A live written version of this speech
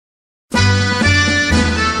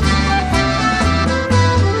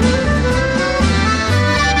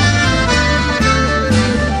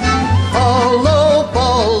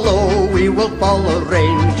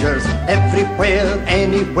Everywhere,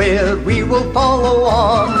 anywhere, we will follow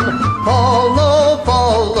on. Follow,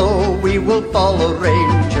 follow, we will follow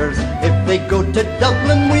Rangers. If they go to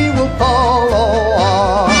Dublin, we will follow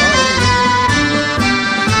on.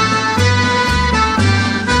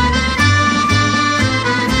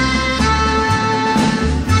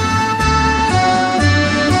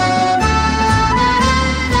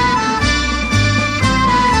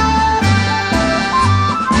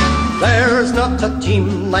 There's not a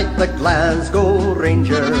team like the Glasgow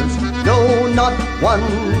Rangers. No, not one.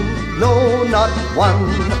 No, not one.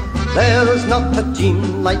 There's not a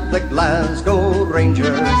team like the Glasgow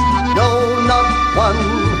Rangers. No, not one.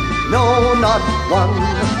 No, not one.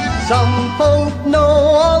 Some folk know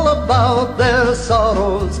all about their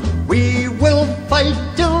sorrows. We will fight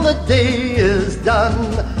till the day is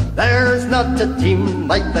done. There's not a team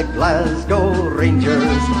like the Glasgow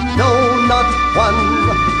Rangers. No, not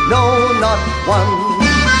one. No, not one.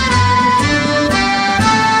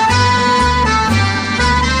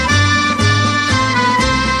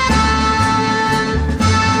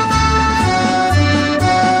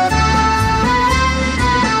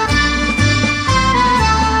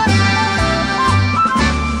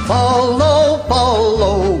 Follow,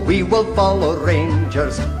 follow, we will follow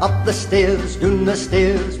Rangers. Up the stairs, down the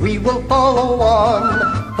stairs, we will follow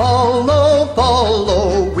on. Follow,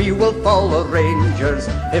 follow, we will follow Rangers.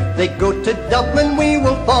 If they go to Dublin, we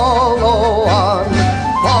will follow on.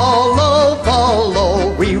 Follow,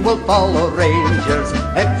 follow, we will follow Rangers.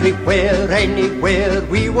 Everywhere, anywhere,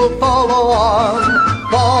 we will follow on.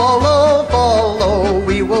 Follow, follow,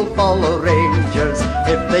 we will follow Rangers.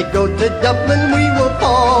 If they go to Dublin, we will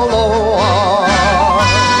follow on.